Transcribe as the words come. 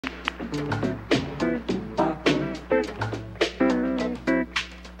Well,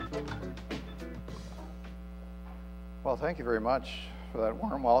 thank you very much for that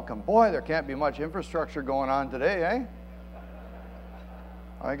warm welcome. Boy, there can't be much infrastructure going on today, eh?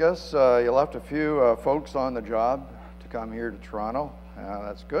 I guess you left a few folks on the job to come here to Toronto.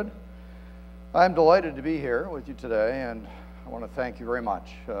 That's good. I'm delighted to be here with you today, and I want to thank you very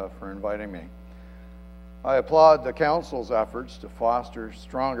much for inviting me. I applaud the Council's efforts to foster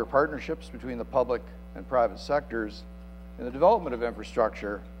stronger partnerships between the public and private sectors in the development of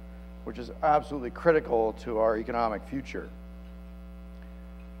infrastructure, which is absolutely critical to our economic future.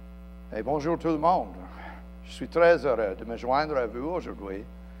 Et bonjour tout le monde. Je suis très heureux de me joindre à vous aujourd'hui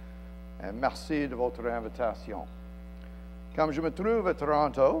et merci de votre invitation. Comme je me trouve à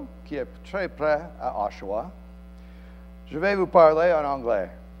Toronto, qui est très près à Oshawa, je vais vous parler en anglais.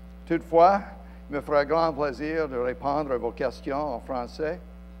 Toutefois, il me fera grand plaisir de répondre à vos questions en français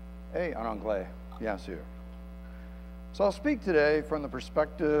et en anglais, bien sûr. So I'll speak today from the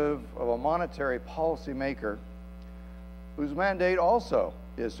perspective of a monetary policymaker whose mandate also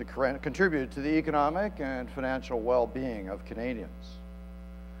is to contribute to the economic and financial well-being of Canadians.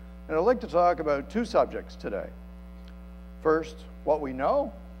 And I'd like to talk about two subjects today. First, what we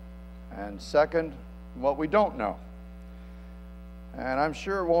know, and second, what we don't know. And I'm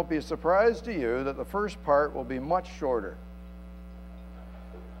sure it won't be a surprise to you that the first part will be much shorter.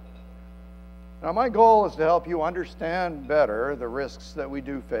 Now, my goal is to help you understand better the risks that we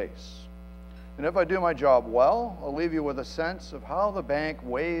do face. And if I do my job well, I'll leave you with a sense of how the bank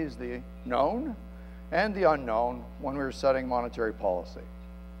weighs the known and the unknown when we're setting monetary policy.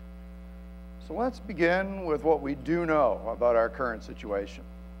 So let's begin with what we do know about our current situation.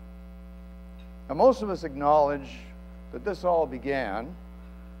 Now, most of us acknowledge that this all began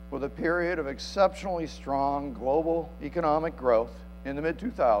with a period of exceptionally strong global economic growth in the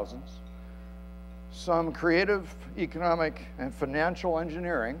mid-2000s, some creative economic and financial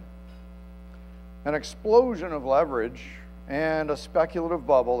engineering, an explosion of leverage, and a speculative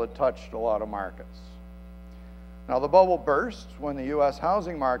bubble that touched a lot of markets. Now, the bubble burst when the U.S.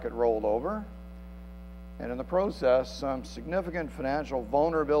 housing market rolled over, and in the process, some significant financial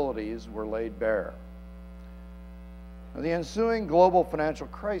vulnerabilities were laid bare. Now, the ensuing global financial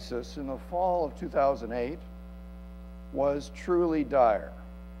crisis in the fall of 2008 was truly dire.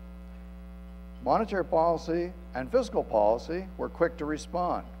 Monetary policy and fiscal policy were quick to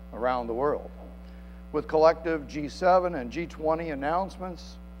respond around the world, with collective G7 and G20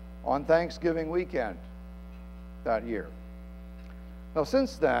 announcements on Thanksgiving weekend that year. Now,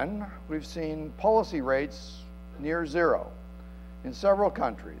 since then, we've seen policy rates near zero in several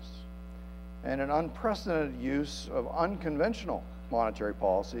countries and an unprecedented use of unconventional monetary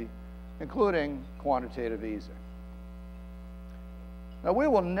policy, including quantitative easing. Now, we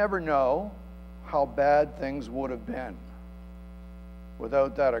will never know how bad things would have been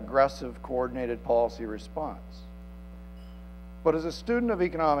without that aggressive, coordinated policy response. But as a student of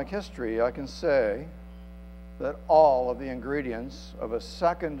economic history, I can say that all of the ingredients of a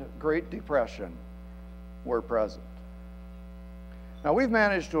second Great Depression were present. Now, we've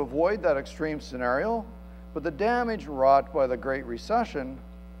managed to avoid that extreme scenario, but the damage wrought by the Great Recession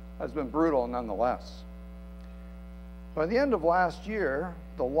has been brutal nonetheless. By the end of last year,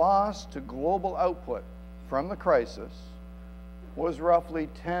 the loss to global output from the crisis was roughly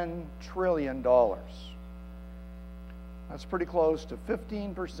 $10 trillion. That's pretty close to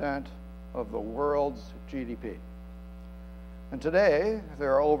 15% of the world's GDP. And today,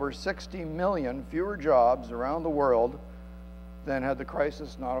 there are over 60 million fewer jobs around the world than had the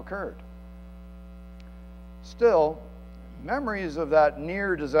crisis not occurred. Still, memories of that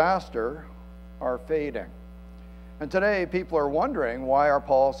near disaster are fading. And today, people are wondering why our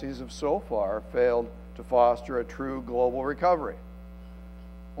policies have so far failed to foster a true global recovery,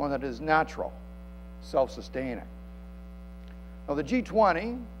 one that is natural, self-sustaining. Now, the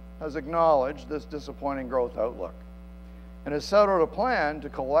G20 has acknowledged this disappointing growth outlook and has set out a plan to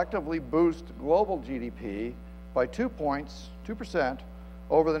collectively boost global GDP by 2%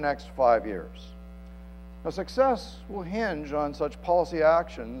 over the next 5 years. Now, success will hinge on such policy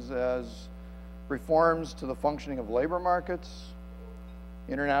actions as reforms to the functioning of labor markets,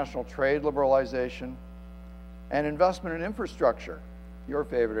 international trade liberalization, and investment in infrastructure, your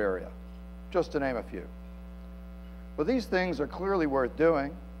favorite area, just to name a few. But these things are clearly worth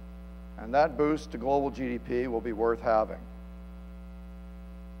doing, and that boost to global GDP will be worth having.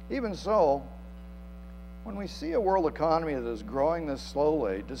 Even so, when we see a world economy that is growing this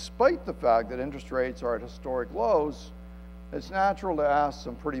slowly, despite the fact that interest rates are at historic lows, it's natural to ask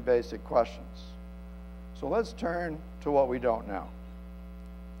some pretty basic questions. So let's turn to what we don't know.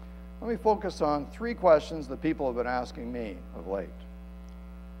 let me focus on three questions that people have been asking me of late.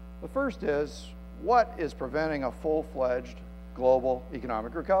 The first is, what is preventing a full-fledged global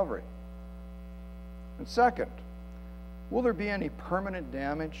economic recovery? And second, will there be any permanent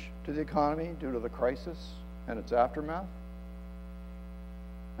damage to the economy due to the crisis and its aftermath?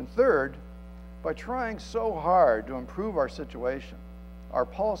 And third, by trying so hard to improve our situation, are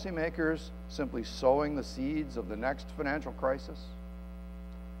policymakers simply sowing the seeds of the next financial crisis?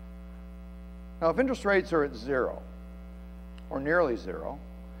 Now, if interest rates are at zero, or nearly zero,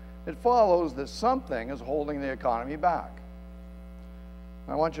 it follows that something is holding the economy back.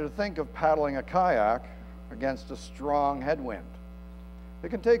 I want you to think of paddling a kayak against a strong headwind. It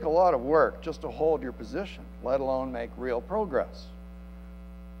can take a lot of work just to hold your position, let alone make real progress.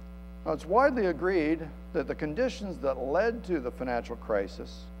 Now, it's widely agreed that the conditions that led to the financial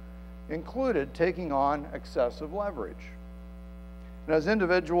crisis included taking on excessive leverage. And as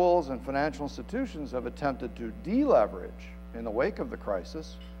individuals and financial institutions have attempted to deleverage in the wake of the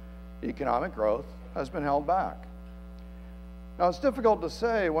crisis, economic growth has been held back. Now, it's difficult to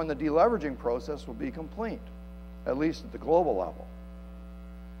say when the deleveraging process will be complete, at least at the global level.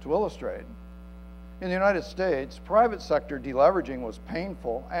 To illustrate, in the United States, private sector deleveraging was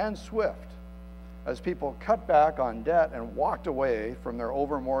painful and swift as people cut back on debt and walked away from their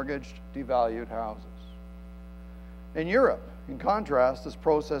over-mortgaged, devalued houses. In Europe, in contrast, this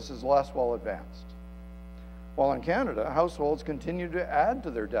process is less well advanced. While in Canada, households continue to add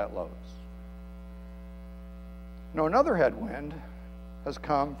to their debt loads. Now, another headwind has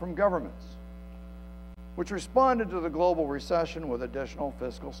come from governments, which responded to the global recession with additional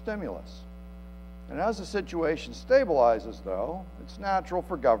fiscal stimulus. And as the situation stabilizes, though, it's natural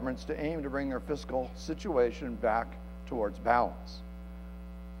for governments to aim to bring their fiscal situation back towards balance.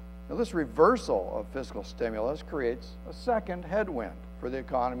 Now, this reversal of fiscal stimulus creates a second headwind for the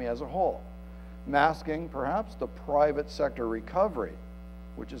economy as a whole, masking perhaps the private sector recovery,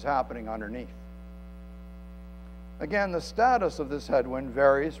 which is happening underneath. Again, the status of this headwind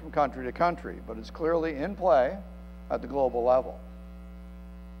varies from country to country, but it's clearly in play at the global level.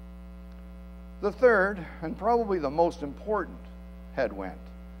 The third, and probably the most important headwind,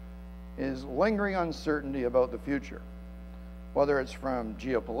 is lingering uncertainty about the future, whether it's from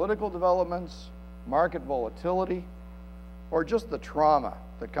geopolitical developments, market volatility, or just the trauma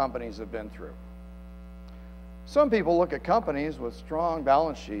that companies have been through. Some people look at companies with strong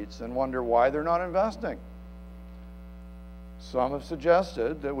balance sheets and wonder why they're not investing. Some have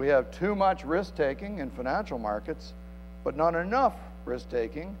suggested that we have too much risk-taking in financial markets, but not enough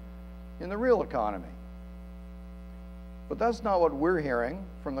risk-taking in the real economy. But that's not what we're hearing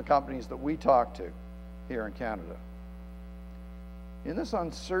from the companies that we talk to here in Canada. In this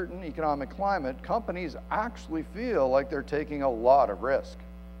uncertain economic climate, companies actually feel like they're taking a lot of risk.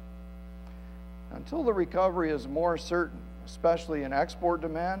 Until the recovery is more certain, especially in export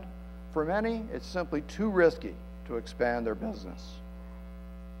demand, for many, it's simply too risky to expand their business.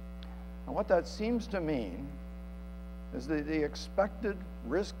 And what that seems to mean is that the expected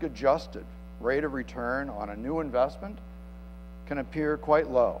risk-adjusted rate of return on a new investment can appear quite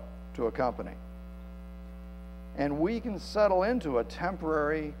low to a company. And we can settle into a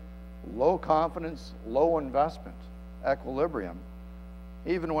temporary low confidence, low investment equilibrium,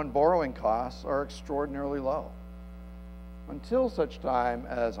 even when borrowing costs are extraordinarily low, until such time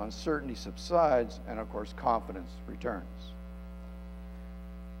as uncertainty subsides and, of course, confidence returns.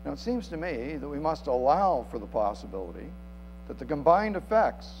 Now, it seems to me that we must allow for the possibility that the combined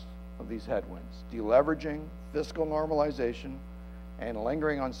effects of these headwinds, deleveraging, fiscal normalization, and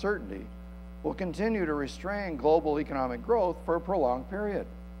lingering uncertainty, will continue to restrain global economic growth for a prolonged period.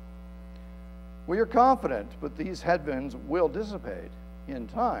 We are confident that these headwinds will dissipate in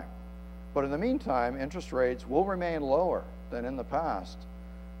time, but in the meantime, interest rates will remain lower than in the past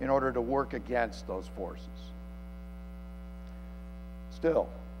in order to work against those forces. Still,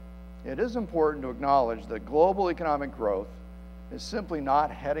 it is important to acknowledge that global economic growth is simply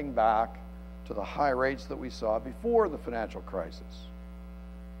not heading back to the high rates that we saw before the financial crisis.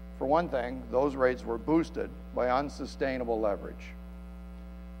 For one thing, those rates were boosted by unsustainable leverage.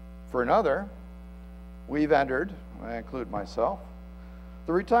 For another, we've entered, I include myself,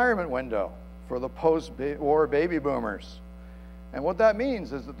 the retirement window for the post-war baby boomers. And what that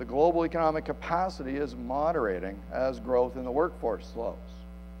means is that the global economic capacity is moderating as growth in the workforce slows.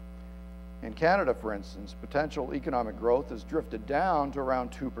 In Canada, for instance, potential economic growth has drifted down to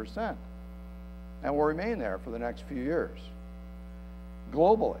around 2% and will remain there for the next few years.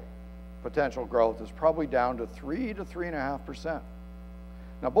 Globally, potential growth is probably down to 3 to 3.5%.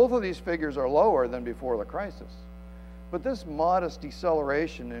 Now, both of these figures are lower than before the crisis, But this modest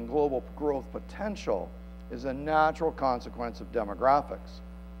deceleration in global growth potential is a natural consequence of demographics,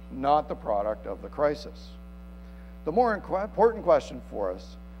 not the product of the crisis. The more important question for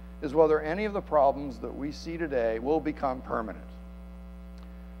us is whether any of the problems that we see today will become permanent.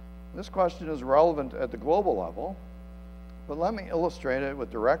 This question is relevant at the global level, but let me illustrate it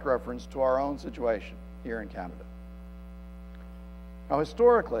with direct reference to our own situation here in Canada. Now,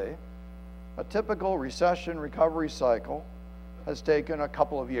 historically, a typical recession recovery cycle has taken a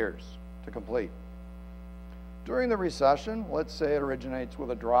couple of years to complete. During the recession, let's say it originates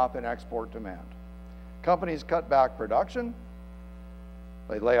with a drop in export demand. Companies cut back production,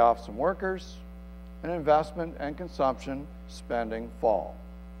 they lay off some workers, and investment and consumption spending fall.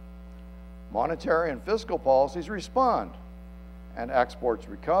 Monetary and fiscal policies respond, and exports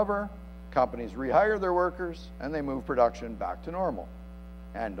recover, companies rehire their workers, and they move production back to normal.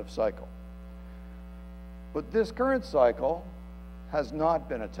 End of cycle. But this current cycle has not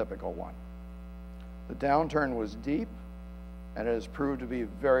been a typical one. The downturn was deep, and it has proved to be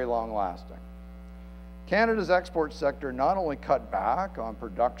very long-lasting. Canada's export sector not only cut back on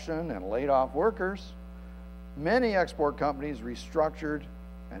production and laid off workers, many export companies restructured,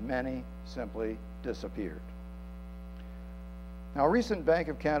 and many simply disappeared. Now, recent Bank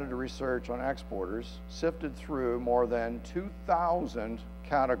of Canada research on exporters sifted through more than 2,000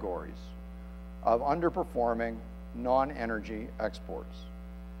 categories of underperforming non-energy exports.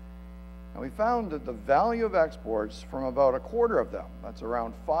 And we found that the value of exports from about a quarter of them, that's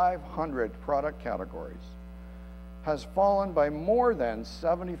around 500 product categories, has fallen by more than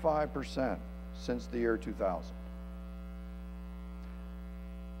 75% since the year 2000.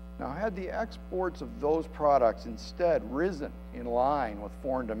 Now, had the exports of those products instead risen in line with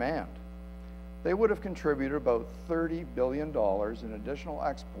foreign demand, they would have contributed about $30 billion in additional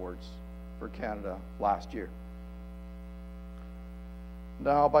exports for Canada last year.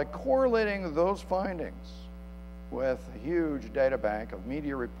 Now, by correlating those findings with a huge data bank of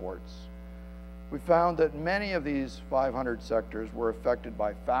media reports, we found that many of these 500 sectors were affected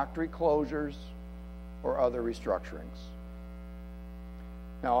by factory closures or other restructurings.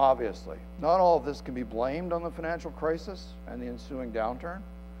 Now, obviously, not all of this can be blamed on the financial crisis and the ensuing downturn,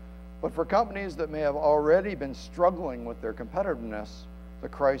 but for companies that may have already been struggling with their competitiveness, the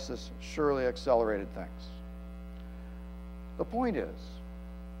crisis surely accelerated things. The point is,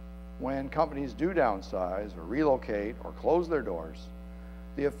 when companies do downsize or relocate or close their doors,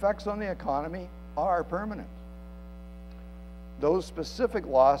 the effects on the economy are permanent. Those specific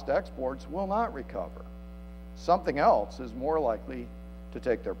lost exports will not recover. Something else is more likely to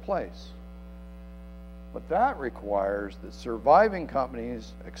take their place. But that requires that surviving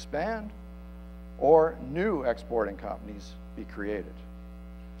companies expand or new exporting companies be created.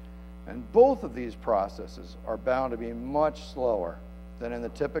 And both of these processes are bound to be much slower than in the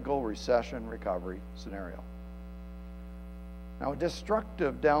typical recession recovery scenario. Now, a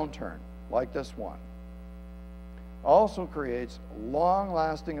destructive downturn like this one also creates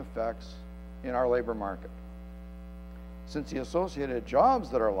long-lasting effects in our labor market, since the associated jobs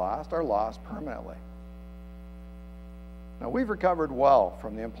that are lost permanently. Now, we've recovered well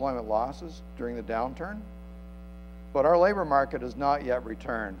from the employment losses during the downturn, but our labor market has not yet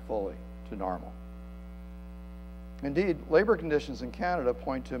returned fully to normal. Indeed, labor conditions in Canada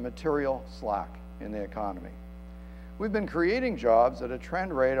point to material slack in the economy. We've been creating jobs at a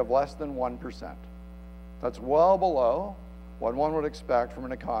trend rate of less than 1%. That's well below what one would expect from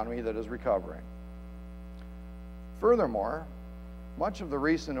an economy that is recovering. Furthermore, much of the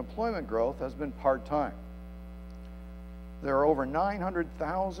recent employment growth has been part-time. There are over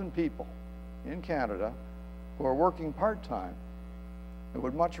 900,000 people in Canada who are working part-time and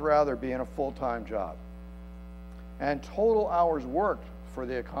would much rather be in a full-time job. And total hours worked for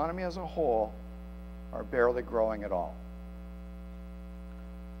the economy as a whole are barely growing at all.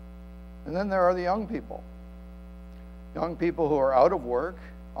 And then there are the young people. Young people who are out of work,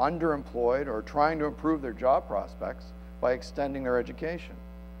 underemployed, or trying to improve their job prospects by extending their education.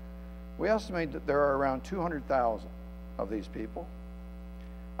 We estimate that there are around 200,000 of these people.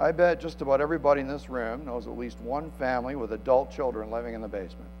 I bet just about everybody in this room knows at least one family with adult children living in the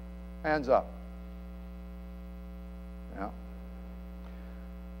basement. Hands up. Yeah.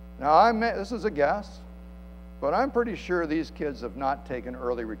 Now, this is a guess, but I'm pretty sure these kids have not taken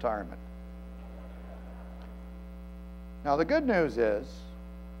early retirement. Now, the good news is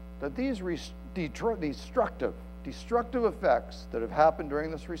that these destructive effects that have happened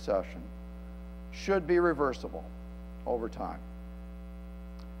during this recession should be reversible over time.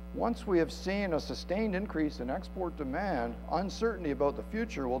 Once we have seen a sustained increase in export demand, uncertainty about the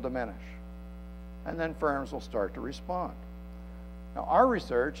future will diminish. and then firms will start to respond. Now, our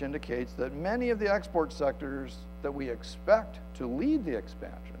research indicates that many of the export sectors that we expect to lead the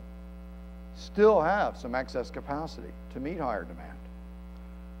expansion still have some excess capacity to meet higher demand.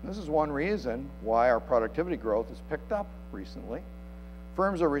 And this is one reason why our productivity growth has picked up recently.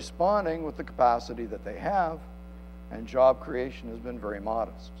 Firms are responding with the capacity that they have, and job creation has been very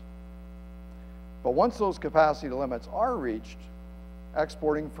modest. But once those capacity limits are reached,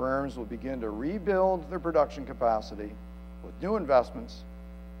 exporting firms will begin to rebuild their production capacity with new investments,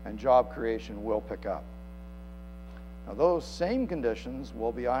 and job creation will pick up. Now, those same conditions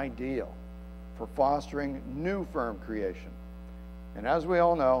will be ideal for fostering new firm creation. And as we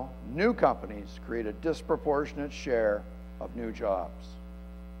all know, new companies create a disproportionate share of new jobs.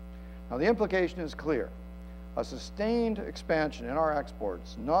 Now, the implication is clear. A sustained expansion in our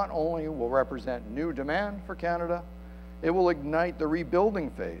exports not only will represent new demand for Canada, it will ignite the rebuilding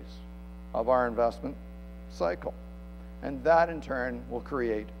phase of our investment cycle. And that in turn will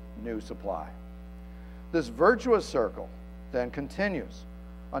create new supply. This virtuous circle then continues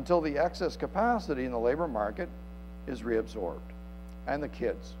until the excess capacity in the labor market is reabsorbed and the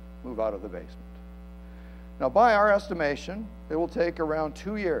kids move out of the basement. Now, by our estimation, it will take around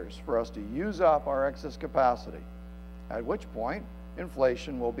 2 years for us to use up our excess capacity, at which point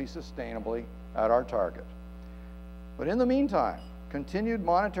inflation will be sustainably at our target. But in the meantime, continued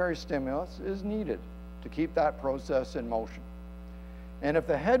monetary stimulus is needed to keep that process in motion. And if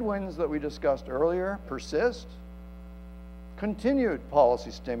the headwinds that we discussed earlier persist, continued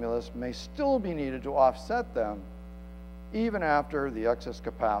policy stimulus may still be needed to offset them even after the excess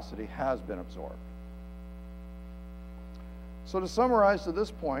capacity has been absorbed. So to summarize to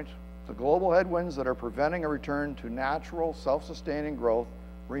this point, the global headwinds that are preventing a return to natural, self-sustaining growth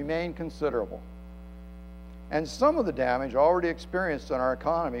remain considerable. And some of the damage already experienced in our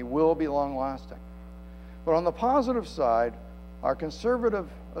economy will be long-lasting. But on the positive side, our conservative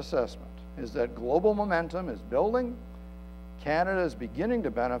assessment is that global momentum is building, Canada is beginning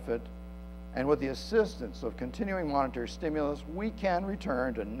to benefit, and with the assistance of continuing monetary stimulus, we can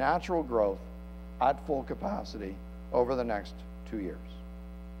return to natural growth at full capacity over the next 2 years.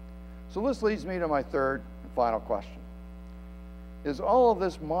 So this leads me to my third and final question. Is all of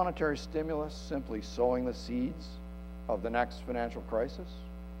this monetary stimulus simply sowing the seeds of the next financial crisis?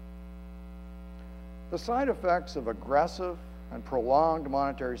 The side effects of aggressive and prolonged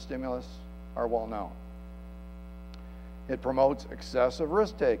monetary stimulus are well known. It promotes excessive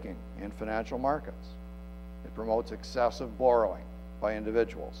risk-taking in financial markets. It promotes excessive borrowing by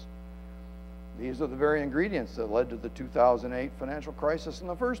individuals. These are the very ingredients that led to the 2008 financial crisis in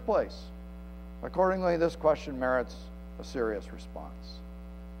the first place. Accordingly, this question merits a serious response.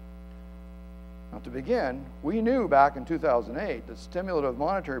 Now, to begin, we knew back in 2008 that stimulative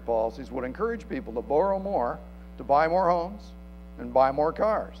monetary policies would encourage people to borrow more, to buy more homes, and buy more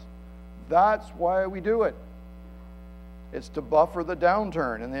cars. That's why we do it. It's to buffer the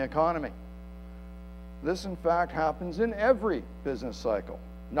downturn in the economy. This, in fact, happens in every business cycle,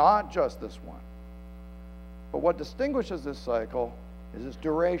 not just this one. But what distinguishes this cycle is its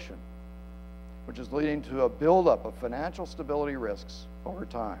duration, which is leading to a buildup of financial stability risks over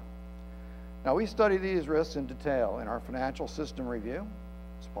time. Now, we study these risks in detail in our financial system review.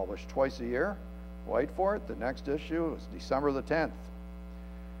 It's published twice a year. Wait for it. The next issue is December the 10th.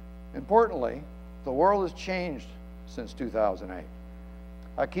 Importantly, the world has changed since 2008.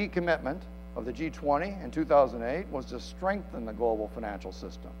 A key commitment of the G20 in 2008 was to strengthen the global financial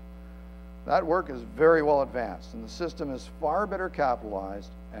system. That work is very well advanced, and the system is far better capitalized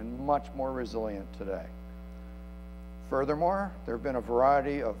and much more resilient today. Furthermore, there have been a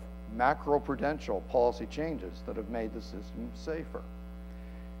variety of macroprudential policy changes that have made the system safer.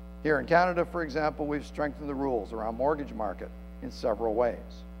 Here in Canada, for example, we've strengthened the rules around mortgage market in several ways.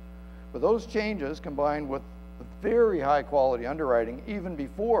 But those changes, combined with the very high quality underwriting even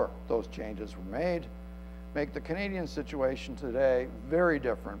before those changes were made, make the Canadian situation today very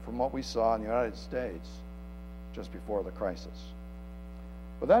different from what we saw in the United States just before the crisis.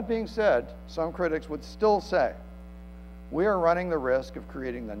 With that being said, some critics would still say we are running the risk of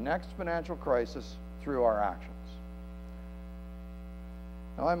creating the next financial crisis through our actions.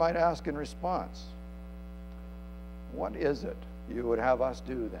 Now, I might ask in response, what is it you would have us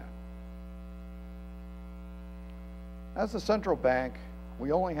do then? As the central bank,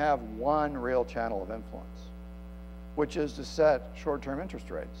 we only have one real channel of influence, which is to set short-term interest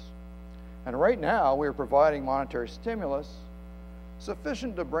rates. And right now, we are providing monetary stimulus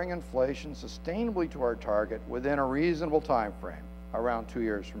sufficient to bring inflation sustainably to our target within a reasonable time frame, around 2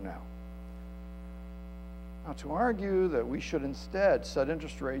 years from now. Now, to argue that we should instead set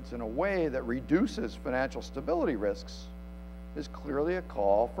interest rates in a way that reduces financial stability risks is clearly a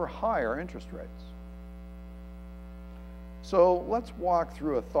call for higher interest rates. So let's walk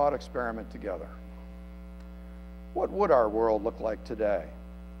through a thought experiment together. What would our world look like today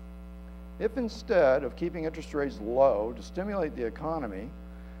if instead of keeping interest rates low to stimulate the economy,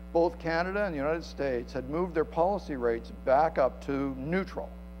 both Canada and the United States had moved their policy rates back up to neutral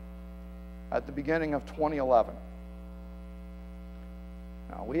at the beginning of 2011?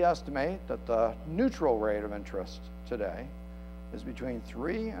 Now, we estimate that the neutral rate of interest today is between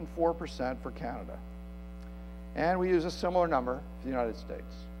 3 and 4% for Canada. And we use a similar number for the United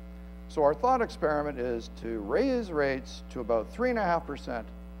States. So our thought experiment is to raise rates to about 3.5%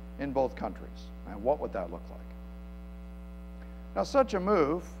 in both countries. And what would that look like? Now, such a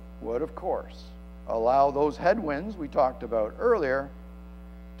move would, of course, allow those headwinds we talked about earlier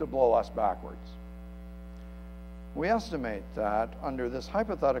to blow us backwards. We estimate that under this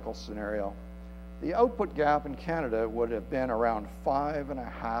hypothetical scenario, the output gap in Canada would have been around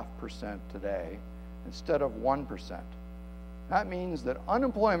 5.5% today instead of 1%. That means that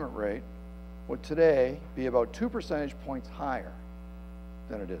unemployment rate would today be about 2 percentage points higher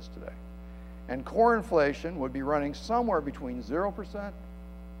than it is today. And core inflation would be running somewhere between 0%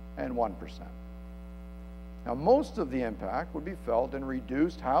 and 1%. Now, most of the impact would be felt in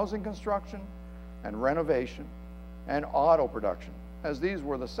reduced housing construction and renovation and auto production, as these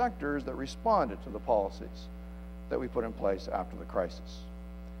were the sectors that responded to the policies that we put in place after the crisis.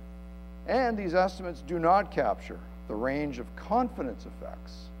 And these estimates do not capture the range of confidence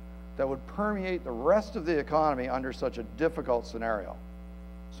effects that would permeate the rest of the economy under such a difficult scenario.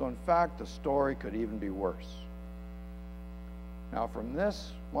 So in fact, the story could even be worse. Now, from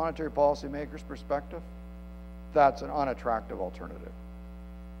this monetary policymaker's perspective, that's an unattractive alternative.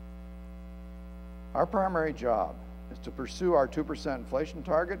 Our primary job is to pursue our 2% inflation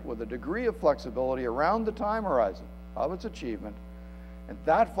target with a degree of flexibility around the time horizon of its achievement, and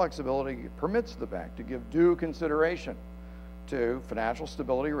that flexibility permits the bank to give due consideration to financial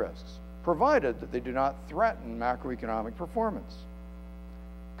stability risks, provided that they do not threaten macroeconomic performance.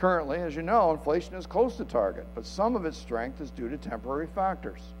 Currently, as you know, inflation is close to target, but some of its strength is due to temporary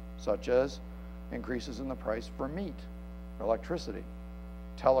factors, such as increases in the price for meat, electricity,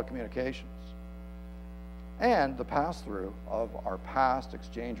 telecommunications, and the pass-through of our past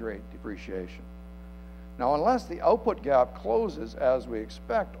exchange rate depreciation. Now, unless the output gap closes as we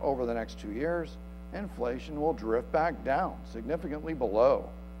expect over the next 2 years, inflation will drift back down significantly below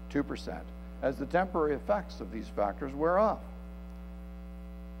 2% as the temporary effects of these factors wear off.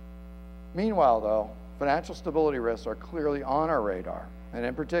 Meanwhile, though, financial stability risks are clearly on our radar, and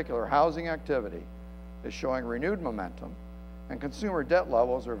in particular, housing activity is showing renewed momentum, and consumer debt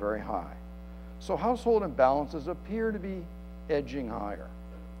levels are very high. So household imbalances appear to be edging higher.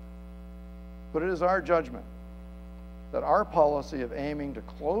 But it is our judgment that our policy of aiming to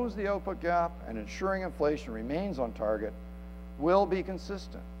close the output gap and ensuring inflation remains on target will be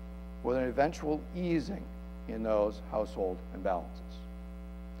consistent with an eventual easing in those household imbalances.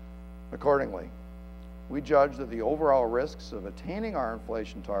 Accordingly, we judge that the overall risks of attaining our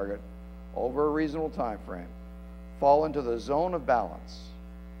inflation target over a reasonable time frame fall into the zone of balance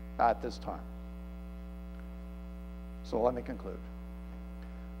at this time. So let me conclude.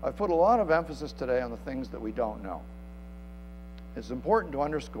 I've put a lot of emphasis today on the things that we don't know. It's important to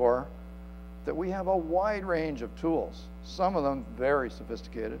underscore that we have a wide range of tools, some of them very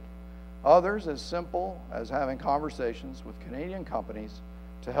sophisticated, others as simple as having conversations with Canadian companies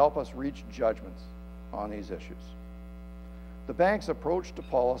to help us reach judgments on these issues. The bank's approach to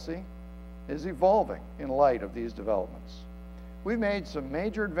policy is evolving in light of these developments. We've made some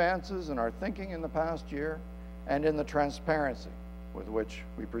major advances in our thinking in the past year and in the transparency with which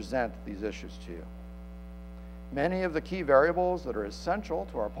we present these issues to you. Many of the key variables that are essential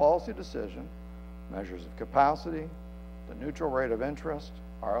to our policy decision, measures of capacity, the neutral rate of interest,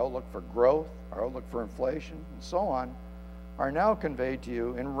 our outlook for growth, our outlook for inflation, and so on, are now conveyed to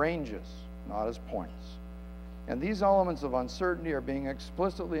you in ranges, not as points. And these elements of uncertainty are being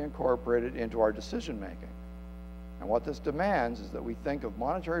explicitly incorporated into our decision making. And what this demands is that we think of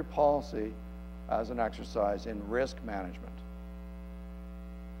monetary policy as an exercise in risk management.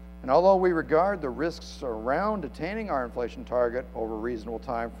 And although we regard the risks around attaining our inflation target over a reasonable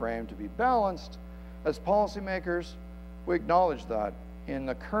time frame to be balanced, as policymakers, we acknowledge that in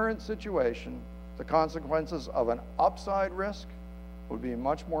the current situation, the consequences of an upside risk would be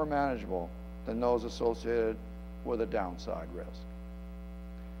much more manageable than those associated with a downside risk.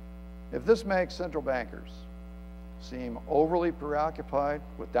 If this makes central bankers seem overly preoccupied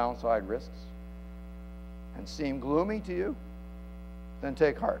with downside risks, and seem gloomy to you, then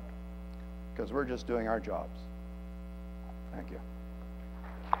take heart, because we're just doing our jobs. Thank you.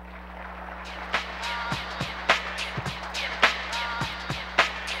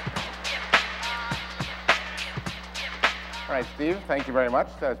 All right, Steve, thank you very much.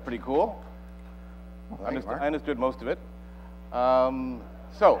 That's pretty cool. Well, I understood most of it.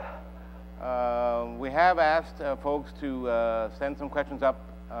 We have asked folks to send some questions up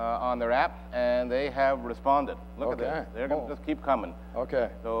on their app, and they have responded. Look at this. They're going to just keep coming. Okay.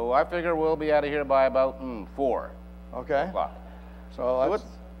 So I figure we'll be out of here by about 4 okay. o'clock. So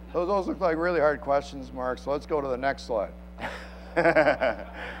those look like really hard questions, Mark, so let's go to the next slide.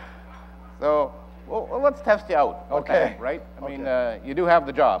 So, well, let's test you out. Okay. Right? I mean, you do have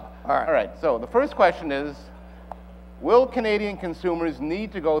the job. All right. All right. So the first question is, will Canadian consumers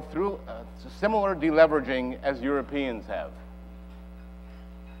need to go through similar deleveraging as Europeans have?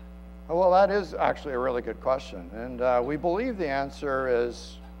 Well, that is actually a really good question. And we believe the answer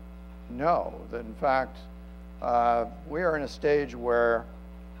is no. That in fact, we are in a stage where,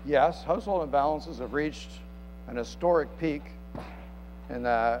 yes, household imbalances have reached an historic peak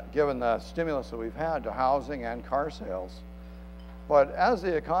given the stimulus that we've had to housing and car sales. But as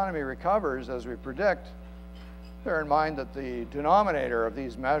the economy recovers, as we predict, bear in mind that the denominator of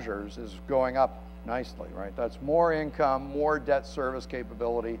these measures is going up nicely, right? That's more income, more debt service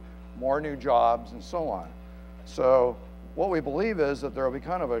capability, more new jobs, and so on. So what we believe is that there will be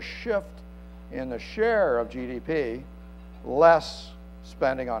kind of a shift in the share of GDP, less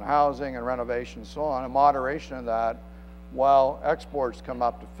spending on housing and renovation and so on, a moderation of that, while exports come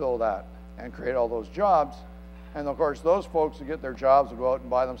up to fill that and create all those jobs. And of course, those folks who get their jobs will go out and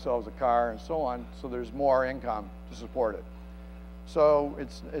buy themselves a car and so on, so there's more income to support it. So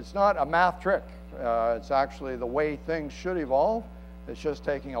it's not a math trick. It's actually the way things should evolve. It's just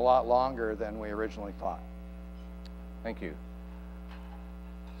taking a lot longer than we originally thought. Thank you.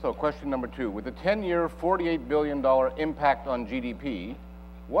 So question number 2, with the 10-year $48 billion impact on GDP,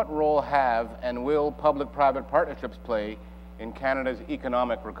 what role have and will public-private partnerships play in Canada's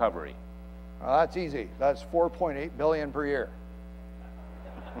economic recovery? That's easy. That's $4.8 billion per year.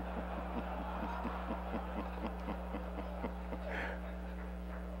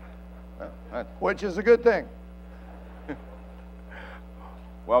 Which is a good thing.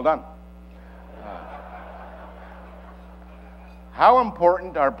 Well done. How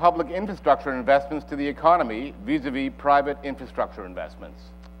important are public infrastructure investments to the economy vis-a-vis private infrastructure investments?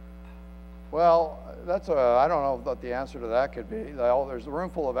 Well, I don't know what the answer to that could be. There's a room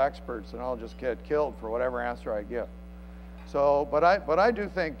full of experts, and I'll just get killed for whatever answer I give. So, but I do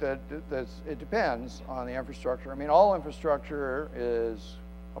think that it depends on the infrastructure. I mean, all infrastructure is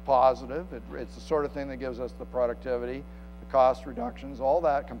a positive. It's the sort of thing that gives us the productivity, the cost reductions, all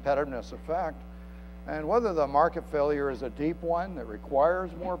that competitiveness effect. And whether the market failure is a deep one that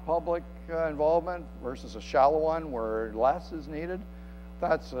requires more public involvement versus a shallow one where less is needed,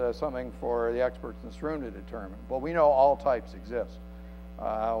 that's something for the experts in this room to determine. But we know all types exist.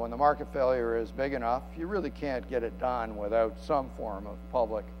 When the market failure is big enough, you really can't get it done without some form of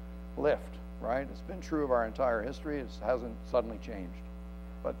public lift, right? It's been true of our entire history. It hasn't suddenly changed.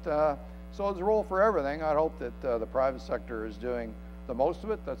 But so there's a role for everything. I hope that the private sector is doing the most of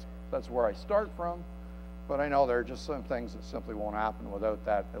it. That's where I start from. But I know there are just some things that simply won't happen without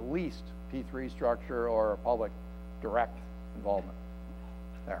that at least P3 structure or a public direct involvement.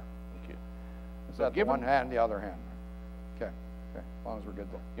 There. Thank you. Is that the one hand, the other hand? Okay. As long as we're good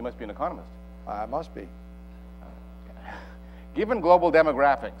there. You must be an economist. I must be. Given global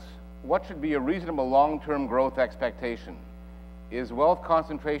demographics, what should be a reasonable long-term growth expectation? Is wealth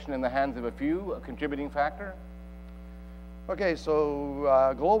concentration in the hands of a few a contributing factor? Okay,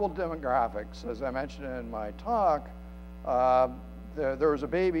 so global demographics, as I mentioned in my talk, there was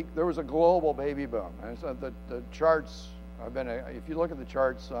a global baby boom, and so the charts. If you look at the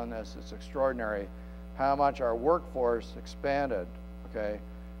charts on this, it's extraordinary how much our workforce expanded. Okay,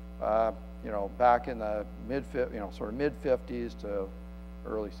 back in the sort of mid 50s to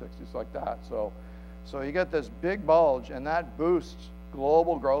early 60s, like that. So you get this big bulge, and that boosts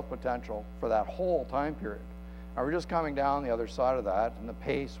global growth potential for that whole time period. Now we're just coming down the other side of that, and the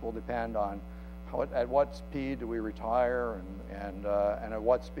pace will depend on at what speed do we retire, and at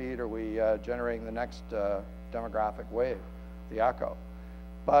what speed are we generating the next demographic wave, the echo.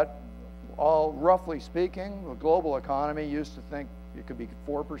 But all roughly speaking, the global economy used to think it could be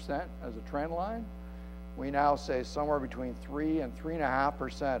 4% as a trend line. We now say somewhere between 3 and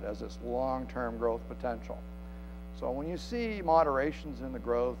 3.5% as its long-term growth potential. So when you see moderations in the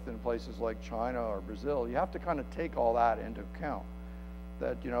growth in places like China or Brazil, you have to kind of take all that into account.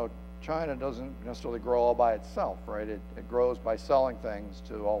 That China doesn't necessarily grow all by itself, right? It grows by selling things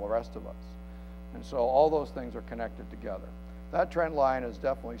to all the rest of us. And so all those things are connected together. That trend line is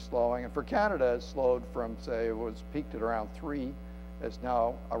definitely slowing. And for Canada, it's slowed from, say, it was peaked at around 3, it's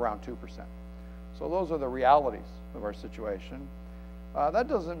now around 2%. So those are the realities of our situation. That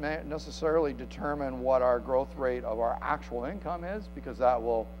doesn't necessarily determine what our growth rate of our actual income is, because that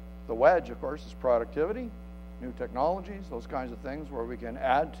will, the wedge, of course, is productivity, new technologies, those kinds of things where we can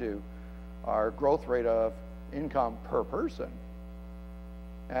add to our growth rate of income per person.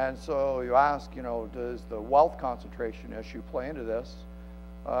 And so you ask, you know, does the wealth concentration issue play into this?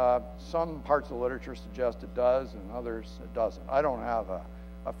 Some parts of the literature suggest it does, and others it doesn't. I don't have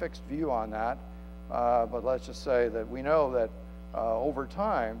a fixed view on that, but let's just say that we know that over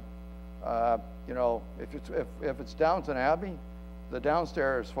time, you know, if it's Downton Abbey, the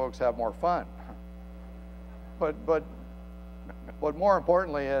downstairs folks have more fun. But more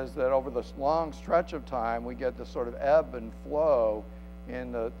importantly is that over this long stretch of time, we get this sort of ebb and flow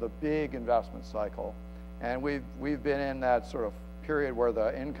in the big investment cycle. And we've been in that sort of period where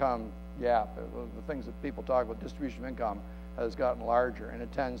the income gap, the things that people talk about, distribution of income, has gotten larger, and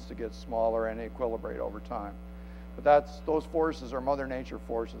it tends to get smaller and equilibrate over time. But those forces are Mother Nature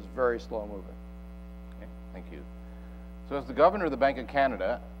forces, very slow moving. Okay, thank you. So as the Governor of the Bank of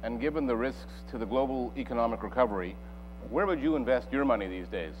Canada, and given the risks to the global economic recovery, where would you invest your money these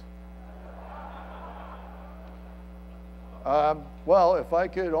days? Well, if I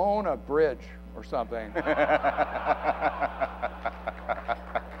could own a bridge or something.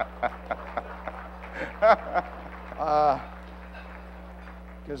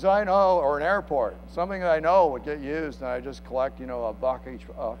 Because I know, or an airport, something that I know would get used, and I just collect, you know, $1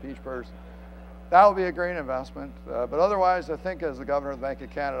 off each person. That would be a great investment. But otherwise, I think as the Governor of the Bank of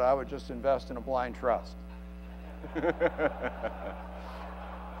Canada, I would just invest in a blind trust.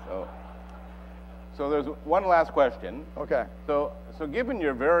 So there's one last question. Okay. So given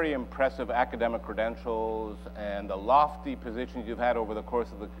your very impressive academic credentials and the lofty positions you've had over the course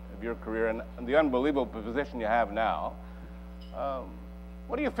of your career and the unbelievable position you have now,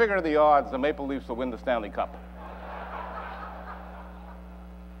 what do you figure are the odds the Maple Leafs will win the Stanley Cup?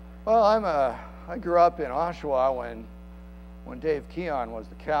 Well, I grew up in Oshawa when Dave Keon was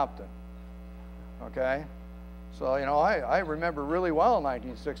the captain. Okay? So, you know, I remember really well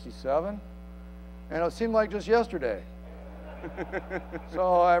 1967, and it seemed like just yesterday.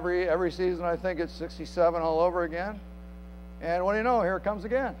 So every season I think it's 67 all over again. And what do you know, here it comes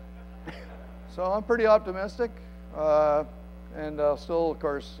again. So I'm pretty optimistic. And still, of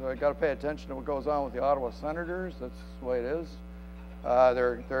course, got to pay attention to what goes on with the Ottawa Senators. That's the way it is.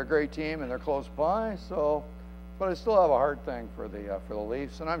 They're a great team, and they're close by. So, but I still have a hard thing for the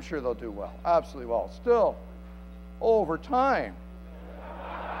Leafs, and I'm sure they'll do well, absolutely well. Still, over time,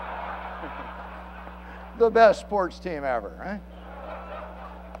 the best sports team ever, right?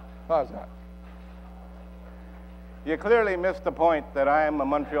 How's that? You clearly missed the point that I am a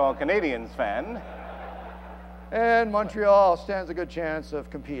Montreal Canadiens fan. And Montreal stands a good chance of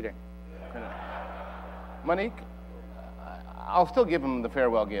competing. Monique, I'll still give him the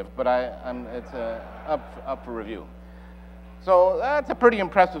farewell gift, but it's up for review. So that's a pretty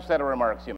impressive set of remarks you